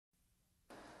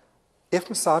If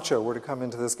Masaccio were to come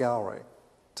into this gallery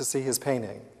to see his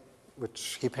painting,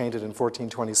 which he painted in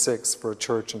 1426 for a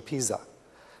church in Pisa,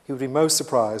 he would be most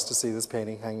surprised to see this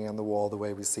painting hanging on the wall the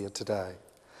way we see it today.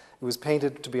 It was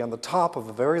painted to be on the top of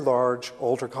a very large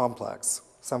altar complex,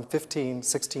 some 15,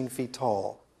 16 feet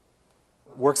tall.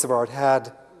 Works of art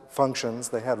had functions,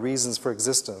 they had reasons for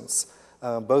existence,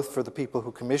 both for the people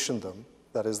who commissioned them,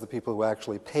 that is, the people who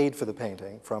actually paid for the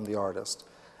painting from the artist,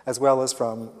 as well as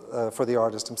for the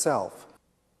artist himself.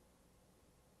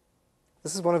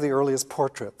 This is one of the earliest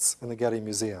portraits in the Getty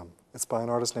Museum. It's by an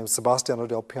artist named Sebastiano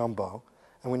del Piombo,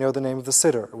 and we know the name of the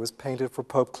sitter. It was painted for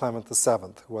Pope Clement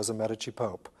VII, who was a Medici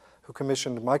pope, who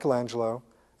commissioned Michelangelo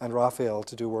and Raphael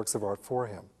to do works of art for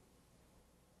him.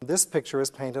 This picture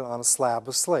is painted on a slab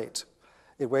of slate.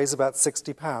 It weighs about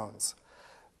 60 pounds.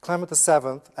 Clement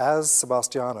VII, as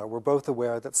Sebastiano, were both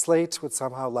aware that slate would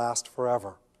somehow last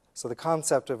forever. So the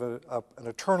concept of an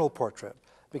eternal portrait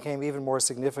became even more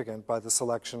significant by the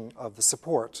selection of the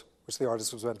support which the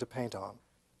artist was meant to paint on.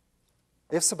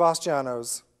 If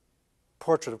Sebastiano's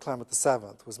portrait of Clement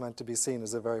VII was meant to be seen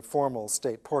as a very formal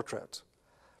state portrait,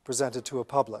 presented to a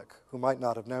public who might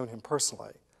not have known him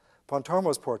personally,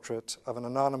 Pontormo's portrait of an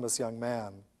anonymous young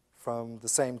man from the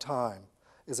same time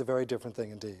is a very different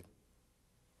thing indeed.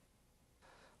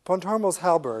 Pontormo's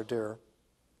halberdier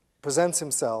presents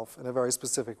himself in a very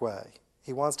specific way.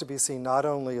 He wants to be seen not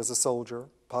only as a soldier,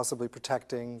 possibly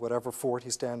protecting whatever fort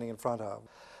he's standing in front of,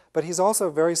 but he's also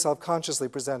very self-consciously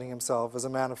presenting himself as a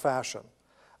man of fashion,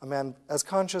 a man as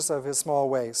conscious of his small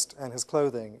waist and his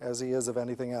clothing as he is of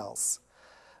anything else.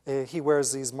 He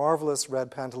wears these marvelous red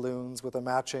pantaloons with a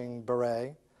matching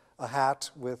beret, a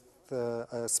hat with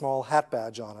a small hat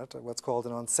badge on it, what's called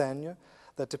an enseigne,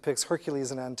 that depicts Hercules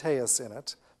and Antaeus in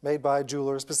it, made by a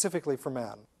jeweler specifically for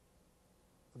men.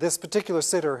 This particular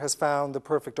sitter has found the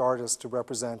perfect artist to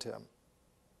represent him.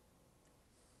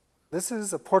 This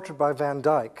is a portrait by Van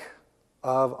Dyck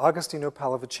of Agostino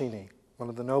Pallavicini, one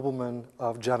of the noblemen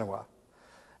of Genoa.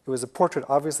 It was a portrait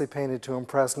obviously painted to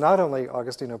impress not only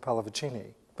Agostino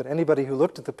Pallavicini, but anybody who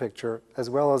looked at the picture, as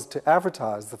well as to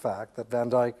advertise the fact that Van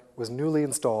Dyck was newly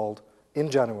installed in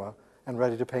Genoa and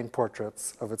ready to paint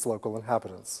portraits of its local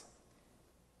inhabitants.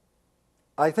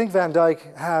 I think Van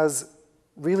Dyck has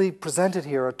really presented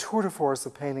here a tour de force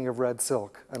of painting of red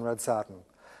silk and red satin,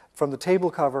 from the table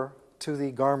cover to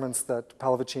the garments that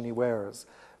Pallavicini wears.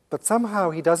 But somehow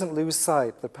he doesn't lose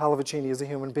sight that Pallavicini is a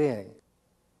human being.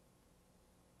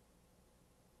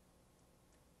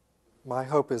 My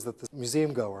hope is that the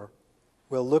museum goer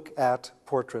will look at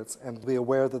portraits and be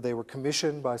aware that they were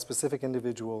commissioned by specific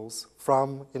individuals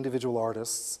from individual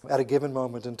artists at a given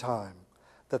moment in time,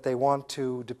 that they want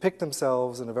to depict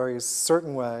themselves in a very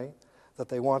certain way, that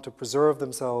they want to preserve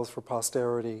themselves for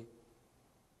posterity